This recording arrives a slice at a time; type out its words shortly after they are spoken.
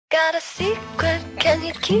Got a secret, can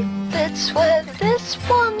you keep it? Swear this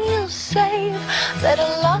one you'll save. Better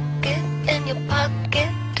lock it in your pocket,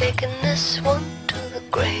 taking this one to the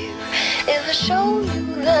grave. If I show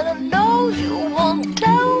you, then I know you won't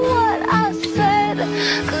tell what I said.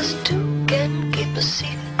 'Cause two can keep a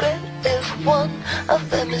secret if one of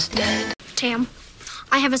them is dead. Tam,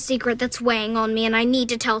 I have a secret that's weighing on me and I need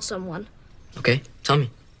to tell someone. Okay, tell me.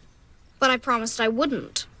 But I promised I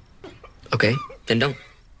wouldn't. Okay, then don't.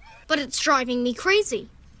 But it's driving me crazy.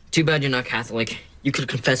 Too bad you're not Catholic. You could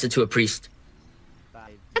confess it to a priest.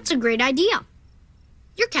 That's a great idea.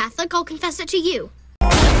 You're Catholic, I'll confess it to you.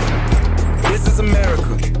 This is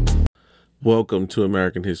America. Welcome to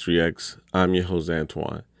American History X. I'm your host,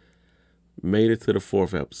 Antoine. Made it to the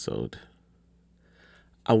 4th episode.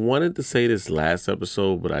 I wanted to say this last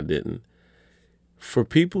episode, but I didn't. For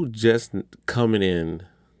people just coming in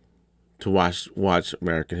to watch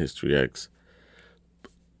American History X,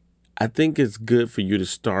 I think it's good for you to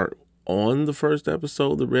start on the first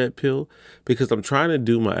episode, The Red Pill, because I'm trying to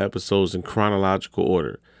do my episodes in chronological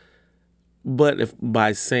order. But if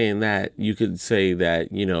by saying that, you could say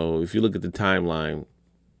that, you know, if you look at the timeline,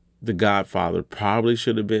 The Godfather probably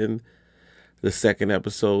should have been the second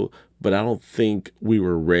episode, but I don't think we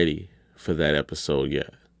were ready for that episode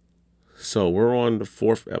yet. So we're on the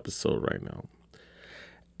 4th episode right now.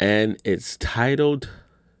 And it's titled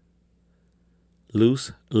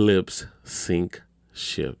Loose Lips Sink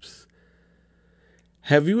Ships.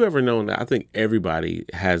 Have you ever known that? I think everybody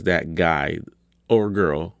has that guy or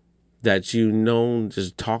girl that you know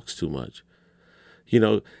just talks too much. You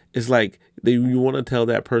know, it's like you want to tell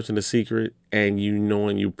that person a secret and you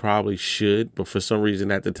knowing you probably should, but for some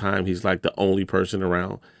reason at the time he's like the only person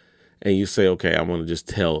around and you say, okay, I'm going to just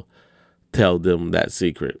tell them that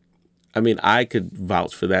secret. I mean, I could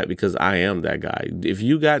vouch for that because I am that guy. If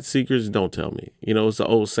you got secrets, don't tell me. You know, it's an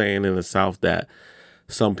old saying in the South that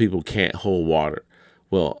some people can't hold water.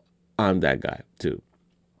 Well, I'm that guy too.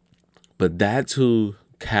 But that's who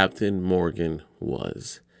Captain Morgan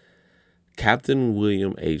was. Captain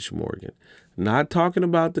William H. Morgan. Not talking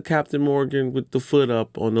about the Captain Morgan with the foot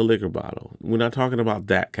up on the liquor bottle. We're not talking about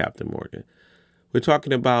that Captain Morgan. We're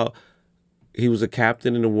talking about he was a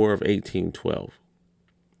captain in the War of 1812.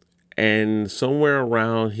 And somewhere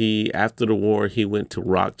around after the war, he went to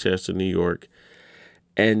Rochester, New York.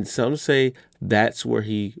 And some say that's where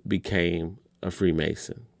he became a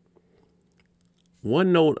Freemason.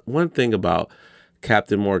 One thing about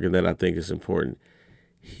Captain Morgan that I think is important,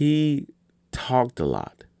 he talked a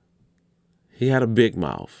lot. He had a big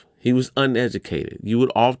mouth. He was uneducated. You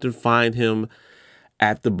would often find him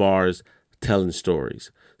at the bars telling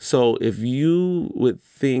stories. So if you would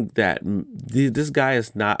think that this guy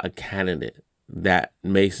is not a candidate that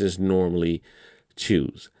Masons normally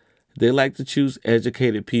choose, they like to choose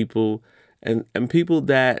educated people and people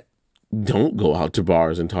that don't go out to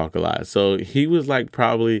bars and talk a lot. So he was like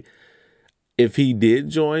probably, if he did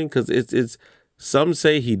join, because it's some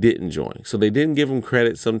say he didn't join. So they didn't give him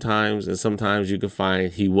credit sometimes, and sometimes you can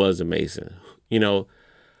find he was a Mason, you know.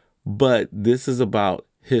 But this is about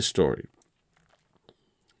his story.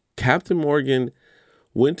 Captain Morgan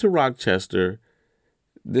went to Rochester.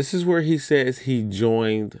 This is where he says he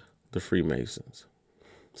joined the Freemasons.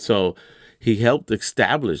 So he helped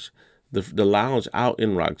establish the lounge out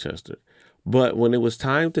in Rochester. But when it was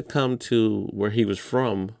time to come to where he was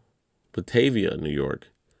from, Batavia, New York,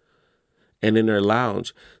 and in their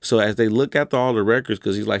lounge, so as they look at all the records,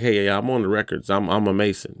 because he's like, hey, I'm on the records, I'm a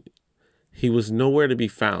Mason. He was nowhere to be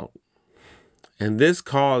found. And this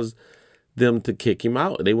caused them to kick him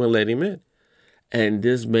out. They wouldn't let him in. And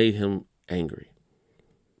this made him angry.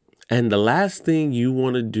 And the last thing you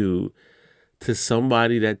want to do to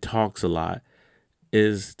somebody that talks a lot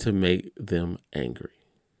is to make them angry.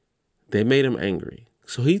 They made him angry.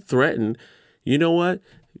 So he threatened, you know what?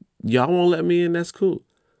 Y'all won't let me in, that's cool.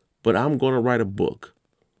 But I'm going to write a book.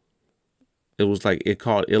 It was like, it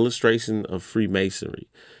called Illustration of Freemasonry.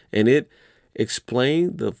 And it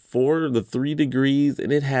explained the 3 degrees,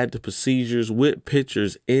 and it had the procedures with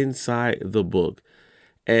pictures inside the book.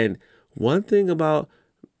 And one thing about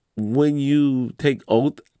when you take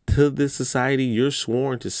oath to this society, you're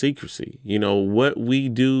sworn to secrecy. You know, what we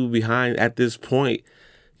do behind at this point,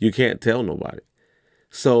 you can't tell nobody.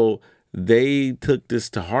 So they took this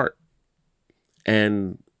to heart.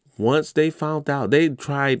 And once they found out, they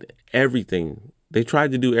tried everything. They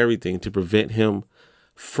tried to do everything to prevent him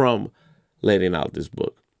from letting out this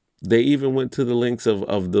book. They even went to the links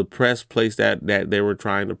of the press place that they were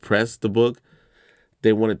trying to press the book.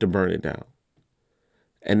 They wanted to burn it down.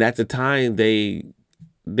 And at the time, they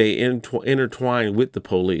intertwined with the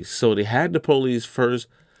police. So they had the police first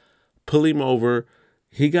pull him over.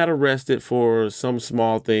 He got arrested for some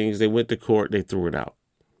small things. They went to court. They threw it out.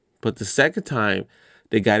 But the second time,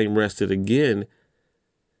 they got him arrested again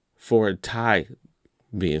for a tie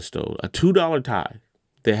being stolen, a $2 tie.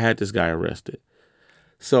 They had this guy arrested.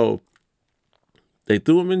 So they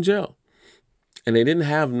threw him in jail. And they didn't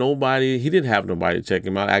have nobody, he didn't have nobody to check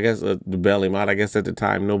him out. I guess to bail him out. I guess at the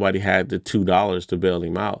time, nobody had the $2 to bail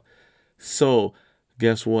him out. So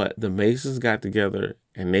guess what? The Masons got together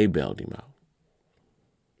and they bailed him out.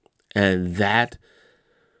 And that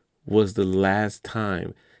was the last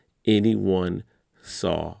time anyone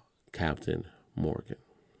saw Captain Morgan.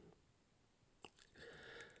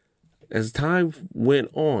 As time went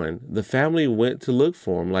on, the family went to look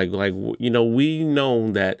for him. We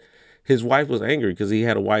known that his wife was angry because he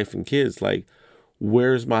had a wife and kids. Like,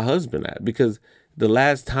 where's my husband at? Because the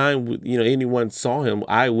last time, anyone saw him,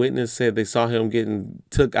 eyewitness said they saw him getting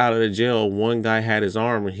took out of the jail. One guy had his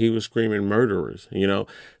arm and he was screaming murderers,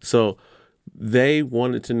 So they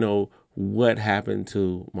wanted to know what happened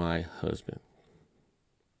to my husband.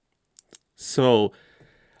 So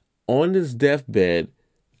on his deathbed,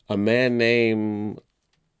 a man named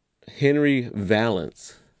Henry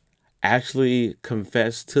Valance actually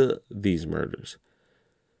confessed to these murders.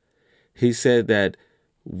 He said that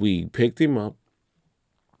we picked him up,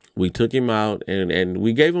 we took him out, and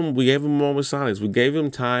we gave him a moment of silence. We gave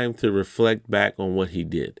him time to reflect back on what he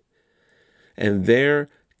did. And there,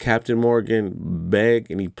 Captain Morgan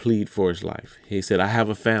begged and he pleaded for his life. He said, I have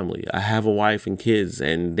a family, I have a wife and kids.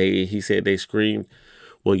 And he said they screamed,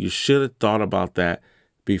 well, you should have thought about that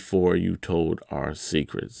before you told our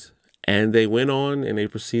secrets. And they went on and they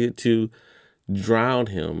proceeded to drown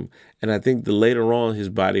him. And I think later on his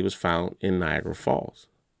body was found in Niagara Falls.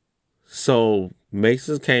 So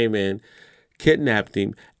Masons came in, kidnapped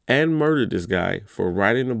him, and murdered this guy for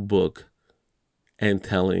writing a book and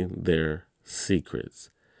telling their secrets.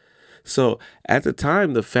 So at the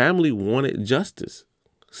time, the family wanted justice.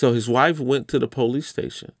 So his wife went to the police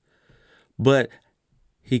station, but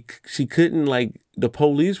she couldn't, the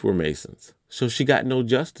police were Masons. So she got no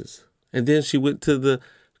justice. And then she went to the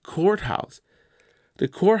courthouse. The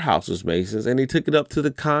courthouse was Masons, and they took it up to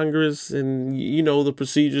the Congress and, the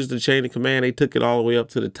procedures, the chain of command, they took it all the way up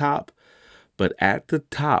to the top. But at the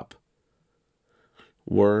top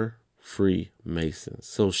were Freemasons.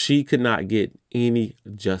 So she could not get any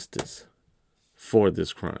justice for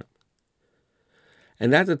this crime.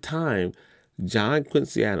 And at the time, John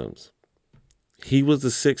Quincy Adams, he was the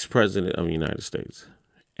 6th president of the United States.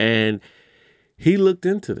 And he looked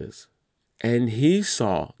into this. And he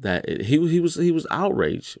saw that he was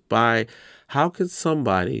outraged by how could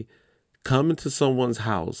somebody come into someone's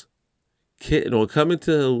house, come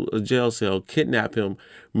into a jail cell, kidnap him,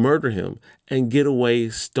 murder him, and get away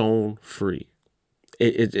stone free.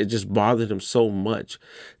 It just bothered him so much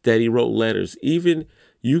that he wrote letters. Even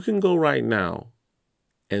you can go right now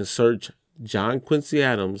and search John Quincy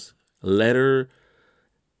Adams letter,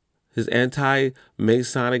 his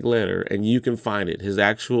anti-Masonic letter, and you can find it, his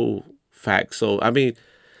actual facts. So, I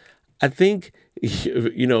think,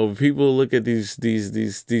 people look at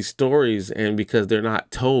these stories and because they're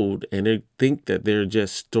not told and they think that they're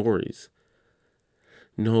just stories.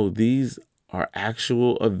 No, these are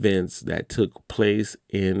actual events that took place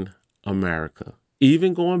in America.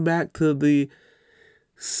 Even going back to the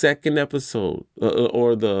second episode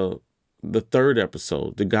or the third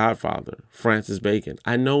episode, The Godfather, Francis Bacon.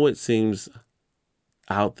 I know it seems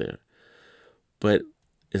out there, but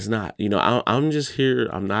it's not. I'm just here.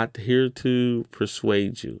 I'm not here to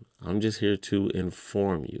persuade you. I'm just here to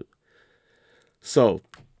inform you. So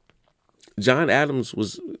John Adams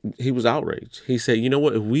was outraged. He said, you know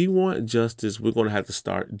what? If we want justice, we're going to have to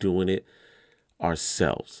start doing it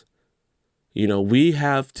ourselves. We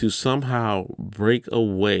have to somehow break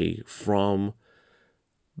away from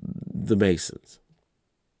the Masons.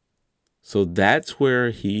 So that's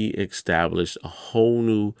where he established a whole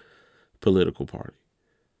new political party.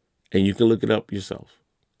 And you can look it up yourself.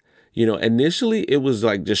 Initially it was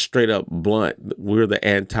just straight up blunt. We're the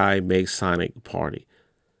anti-Masonic party.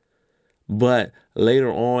 But later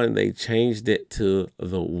on, they changed it to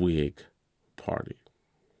the Whig Party.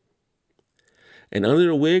 And under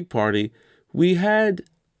the Whig Party, we had,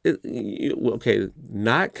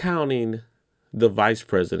 not counting the vice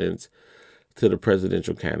presidents to the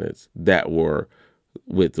presidential candidates that were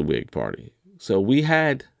with the Whig Party. So we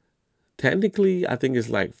had, technically, I think it's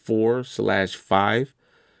 4/5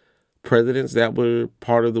 presidents that were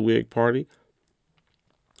part of the Whig Party.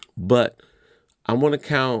 But I'm going to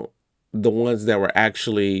count the ones that were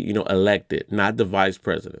actually, elected, not the vice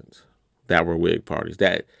presidents that were Whig parties,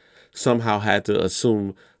 that somehow had to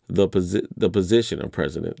assume the position of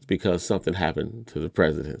president because something happened to the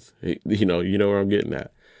presidents. You know where I'm getting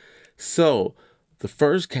at. So the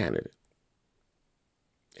first candidate,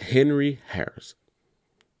 Henry Harrison,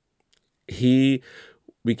 he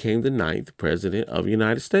became the 9th president of the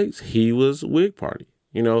United States. He was Whig Party,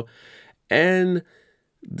 and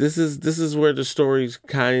this is where the story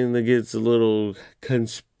kind of gets a little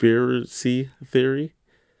conspiracy theory.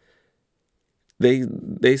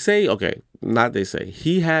 They say, okay, not they say,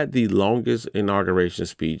 he had the longest inauguration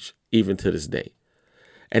speech even to this day.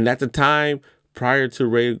 And at the time, prior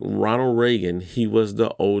to Ronald Reagan, he was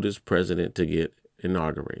the oldest president to get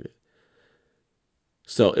inaugurated.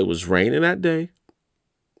 So it was raining that day.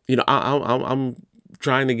 I'm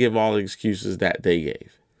trying to give all the excuses that they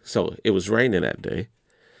gave. So it was raining that day.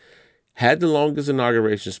 Had the longest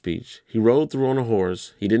inauguration speech. He rode through on a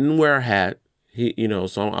horse. He didn't wear a hat.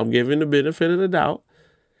 So I'm giving the benefit of the doubt.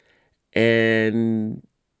 And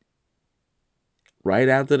right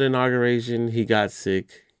after the inauguration, he got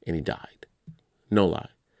sick and he died. No lie.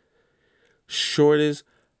 Shortest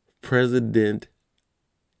president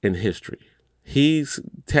in history. He's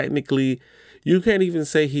technically, you can't even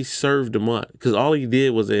say he served a month because all he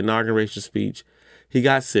did was an inauguration speech. He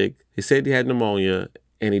got sick. He said he had pneumonia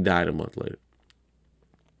and he died a month later.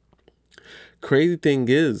 Crazy thing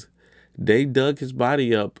is, they dug his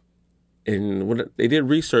body up and they did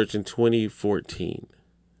research in 2014.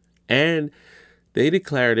 And they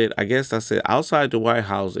declared it, outside the White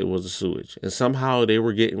House, it was a sewage. And somehow they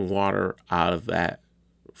were getting water out of that,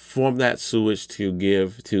 from that sewage to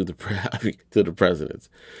give to the presidents.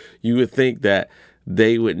 You would think that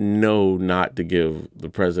they would know not to give the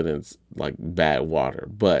presidents like bad water,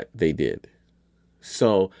 but they did.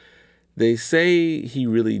 So they say he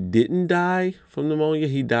really didn't die from pneumonia.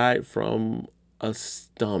 He died from a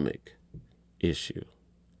stomach issue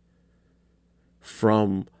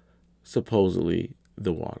from supposedly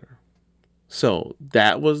the water. So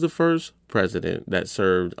that was the first president that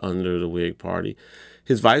served under the Whig Party.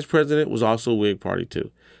 His vice president was also Whig Party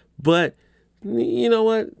too. But you know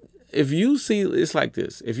what? If you see, it's like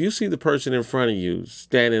this. If you see the person in front of you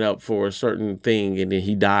standing up for a certain thing and then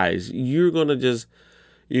he dies, you're going to just,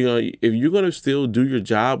 if you're going to still do your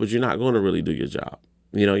job, but you're not going to really do your job.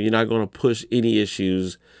 You're not going to push any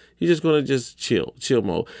issues. You're just going to just chill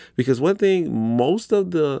mode. Because one thing, most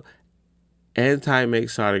of the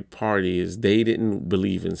anti-Masonic parties, they didn't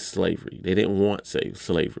believe in slavery. They didn't want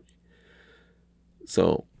slavery.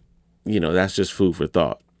 So, that's just food for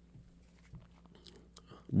thought.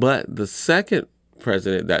 But the second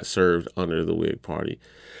president that served under the Whig Party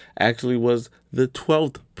actually was the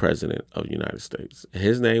 12th president of the United States.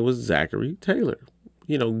 His name was Zachary Taylor.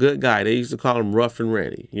 Good guy. They used to call him rough and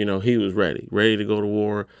ready. He was ready to go to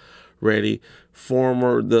war, ready.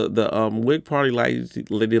 The Whig Party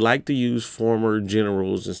they like to use former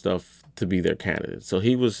generals and stuff to be their candidates. So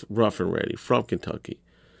he was rough and ready from Kentucky,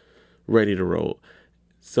 ready to roll.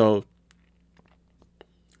 So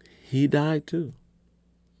he died too.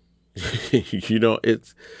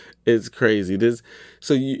 It's crazy.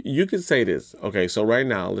 So you can say this. Okay, so right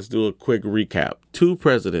now, let's do a quick recap. 2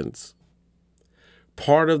 presidents,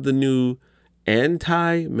 part of the new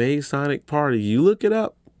anti-Masonic party. You look it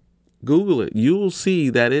up, Google it. You will see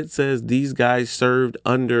that it says these guys served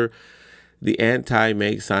under the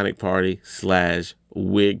anti-Masonic party /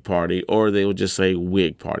 Whig Party, or they will just say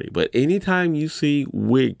Whig Party. But anytime you see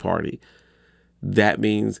Whig Party, that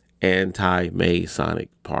means anti-Masonic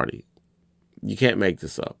party. You can't make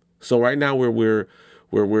this up. So right now we're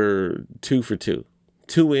 2 for 2,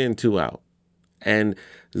 2 in, 2 out. And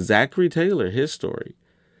Zachary Taylor, his story,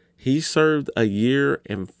 he served a year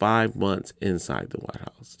and 5 months inside the White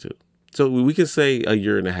House too. So we can say a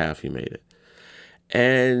year and a half he made it.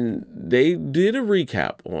 And they did a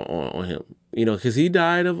recap on him, because he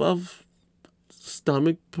died of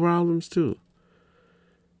stomach problems too.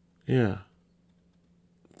 Yeah.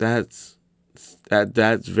 That's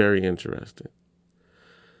very interesting.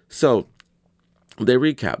 So they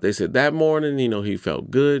recap. They said that morning, he felt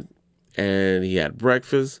good and he had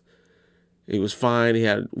breakfast. He was fine. He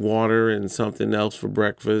had water and something else for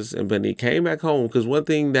breakfast. And when he came back home, because one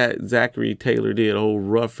thing that Zachary Taylor did, old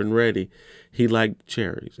rough and ready, he liked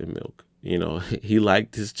cherries and milk. He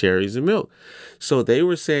liked his cherries and milk. So they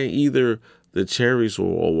were saying either the cherries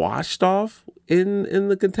were washed off in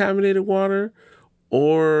the contaminated water,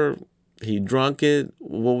 or he drank it.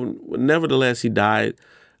 Well, nevertheless, he died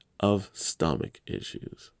of stomach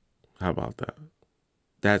issues. How about that?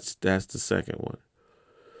 That's the second one.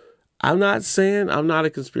 I'm not saying I'm not a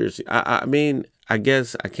conspiracy. I mean, I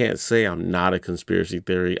guess I can't say I'm not a conspiracy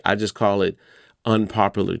theory. I just call it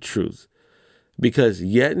unpopular truth. Because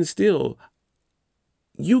yet and still,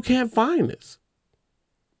 you can't find this.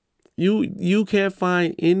 You can't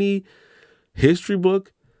find any history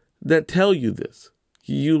book that tell you this.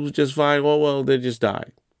 You just find, oh, well, they just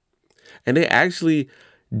died. And they actually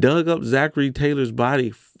dug up Zachary Taylor's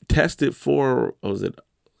body, tested for, what was it,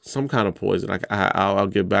 some kind of poison. I'll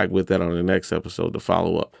get back with that on the next episode to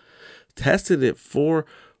follow up. Tested it for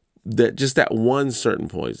that one certain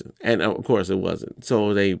poison. And of course it wasn't.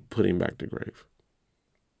 So they put him back to grave.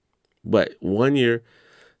 But 1 year,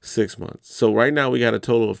 6 months. So right now we got a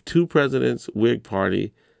total of 2 presidents, Whig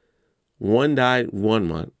Party. One died 1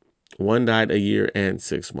 month. One died a year and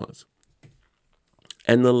 6 months.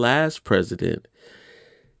 And the last president,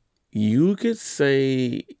 you could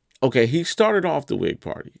say, okay, he started off the Whig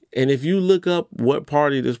Party. And if you look up what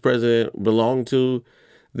party this president belonged to,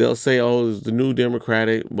 they'll say, oh, it's the New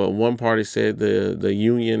Democratic. But one party said the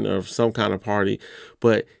Union of some kind of party.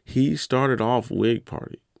 But he started off Whig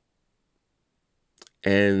Party.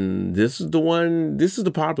 And this is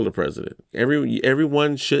the popular president.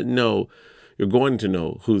 Everyone should know, you're going to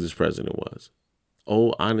know who this president was.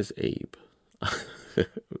 Oh, Honest Abe.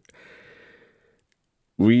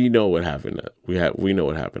 We know what happened. We know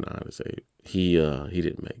what happened to Honest Abe. He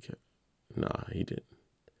didn't make it. Nah, he didn't.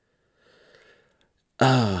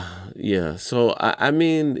 Yeah. So I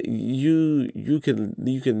mean, you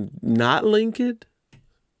can not link it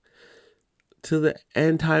to the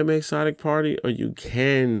anti-Masonic party, or you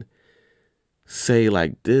can say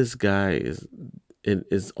like this guy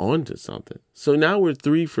is on to something. So now we're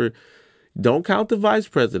 3 for, don't count the vice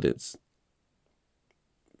presidents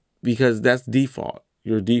because that's default.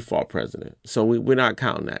 Your default president. So we're not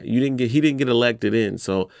counting that. He didn't get elected in.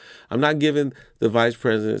 So I'm not giving the vice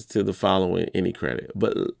presidents to the following any credit.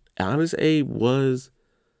 But Honest Abe was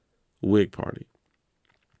Whig Party.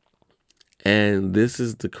 And this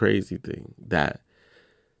is the crazy thing, that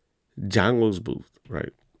John Wilkes Booth,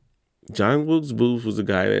 right? John Wilkes Booth was the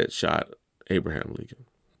guy that shot Abraham Lincoln.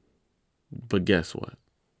 But guess what?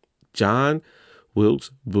 John Wilkes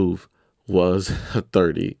Booth was a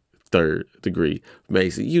 33rd degree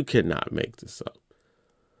Mason. You cannot make this up.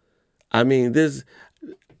 I mean,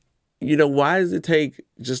 why does it take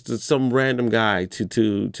just some random guy to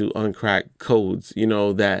uncrack codes,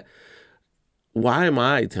 that, why am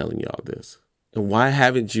I telling y'all this? And why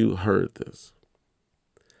haven't you heard this?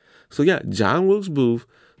 So yeah, John Wilkes Booth,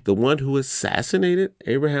 the one who assassinated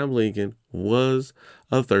Abraham Lincoln, was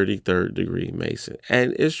a 33rd degree Mason.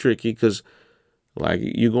 And it's tricky because, like,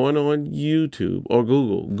 you're going on YouTube or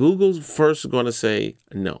Google. Google's first going to say,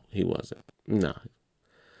 no, he wasn't. No.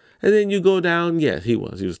 And then you go down, yes, he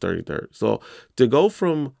was. He was 33rd. So to go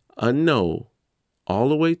from a no all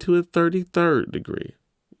the way to a 33rd degree,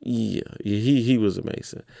 yeah, he was a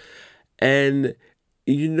Mason. And,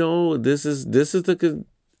 this is the,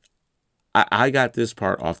 I got this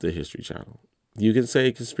part off the History Channel. You can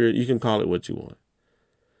say conspiracy, you can call it what you want.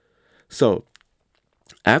 So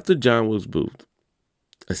after John Wilkes Booth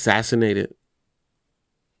assassinated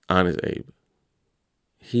Honest Abe,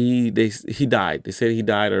 he died. They said he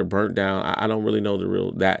died or burnt down. I don't really know the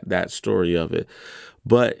real that story of it.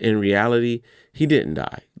 But in reality, he didn't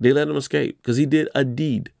die. They let him escape because he did a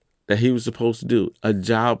deed that he was supposed to do, a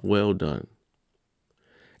job well done.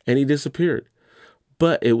 And he disappeared.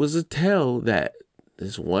 But it was a tale that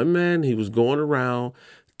this one man, he was going around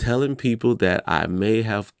telling people that I may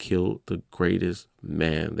have killed the greatest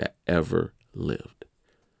man that ever lived.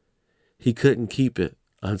 He couldn't keep it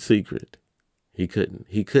a secret. He couldn't.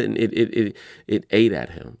 It ate at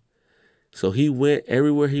him. So he went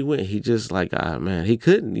everywhere he went. He just like, man, he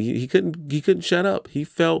couldn't shut up. He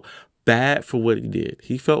felt bad for what he did.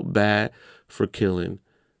 He felt bad for killing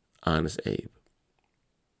Honest Abe.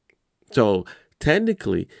 So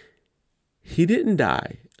technically, he didn't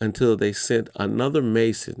die until they sent another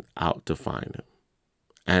Mason out to find him.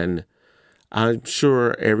 And I'm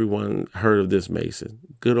sure everyone heard of this Mason,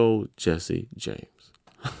 good old Jesse James.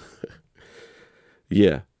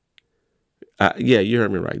 Yeah. Yeah, you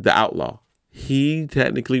heard me right. The outlaw. He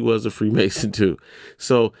technically was a Freemason too.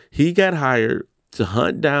 So he got hired to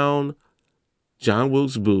hunt down John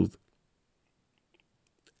Wilkes Booth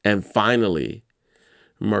and finally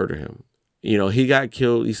murder him. He got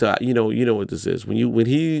killed. He said, you know what this is. When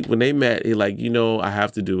they met, he like, I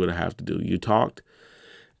have to do what I have to do. You talked,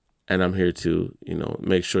 and I'm here to,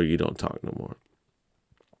 make sure you don't talk no more.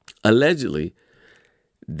 Allegedly,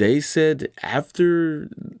 they said after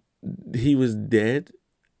he was dead,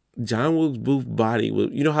 John Wilkes Booth's body was,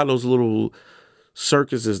 how those little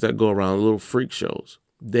circuses that go around, little freak shows,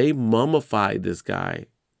 they mummified this guy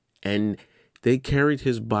and they carried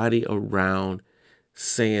his body around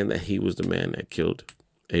saying that he was the man that killed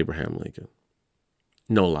Abraham Lincoln.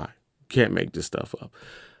 No lie. Can't make this stuff up.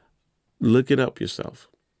 Look it up yourself.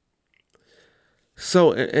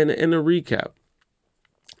 So, in a recap,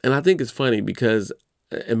 and I think it's funny because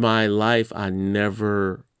in my life, I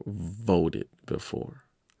never voted before.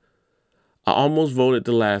 I almost voted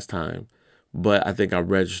the last time, but I think I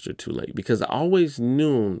registered too late because I always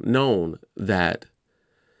known that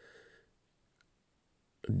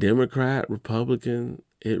Democrat, Republican,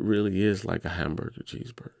 it really is like a hamburger,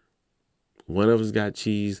 cheeseburger. One of us got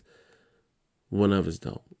cheese, one of us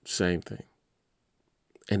don't. Same thing.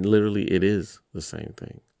 And literally it is the same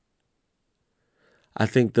thing. I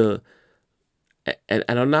think and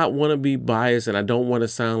I don't want to be biased and I don't want to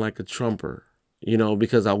sound like a Trumper,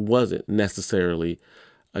 because I wasn't necessarily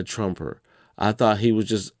a Trumper. I thought he was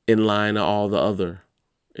just in line to all the other,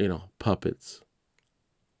 puppets.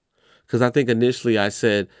 Because I think initially I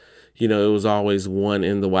said, it was always one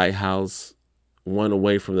in the White House, one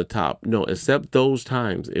away from the top. No, except those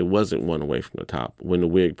times, it wasn't one away from the top when the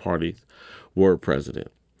Whig parties were president.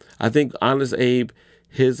 I think Honest Abe,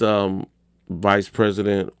 his vice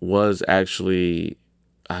president was actually,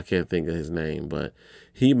 I can't think of his name, but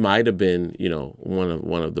he might have been,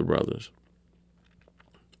 one of the brothers.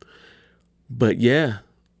 But yeah,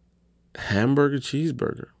 hamburger,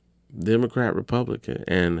 cheeseburger, Democrat, Republican.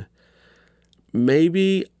 And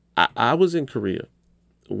maybe I was in Korea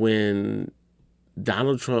when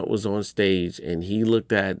Donald Trump was on stage and he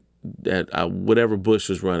looked at whatever Bush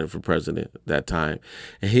was running for president at that time.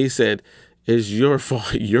 And he said, it's your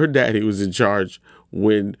fault. Your daddy was in charge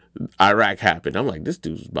when Iraq happened. I'm like, this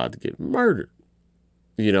dude's about to get murdered.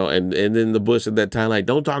 And then the Bush at that time, like,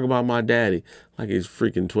 don't talk about my daddy. Like he's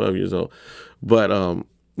freaking 12 years old. But I'm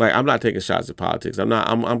not taking shots at politics.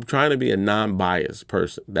 I'm trying to be a non-biased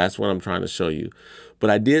person. That's what I'm trying to show you.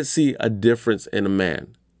 But I did see a difference in a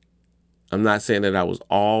man. I'm not saying that I was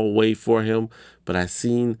all way for him, but I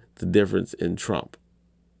seen the difference in Trump.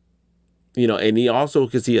 And he also,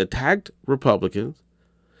 because he attacked Republicans,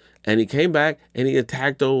 and he came back and he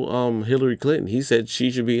attacked Hillary Clinton. He said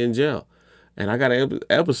she should be in jail. And I got an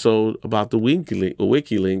episode about the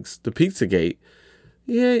WikiLeaks, the Pizzagate.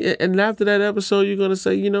 Yeah, and after that episode, you're going to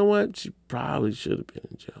say, you know what? She probably should have been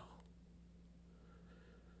in jail.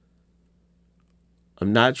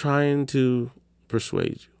 I'm not trying to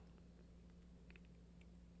persuade you.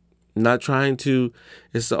 I'm not trying to,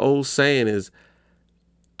 it's the old saying is,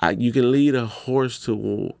 you can lead a horse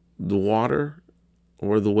to the water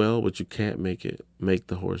or the well, but you can't make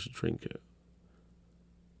the horse drink it.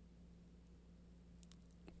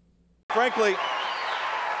 Frankly,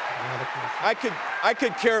 I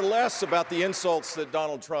could care less about the insults that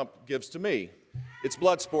Donald Trump gives to me. It's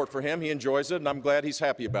blood sport for him. He enjoys it, and I'm glad he's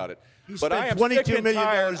happy about it. But I am sick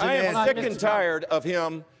and tired of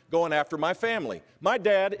him going after my family. My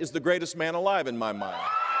dad is the greatest man alive in my mind.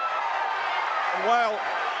 And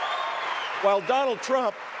while Donald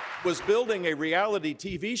Trump was building a reality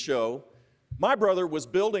TV show, my brother was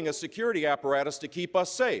building a security apparatus to keep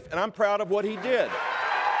us safe, and I'm proud of what he did.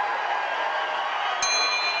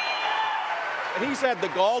 And he's had the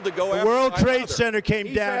gall to go after my World Trade mother. Center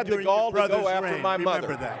came down during your brother's reign. My mother.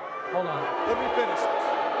 Remember that. Hold on. Let me finish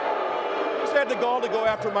this. He's had the gall to go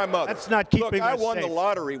after my mother. That's not keeping Look, I us won safe. the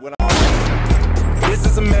lottery when This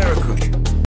is America.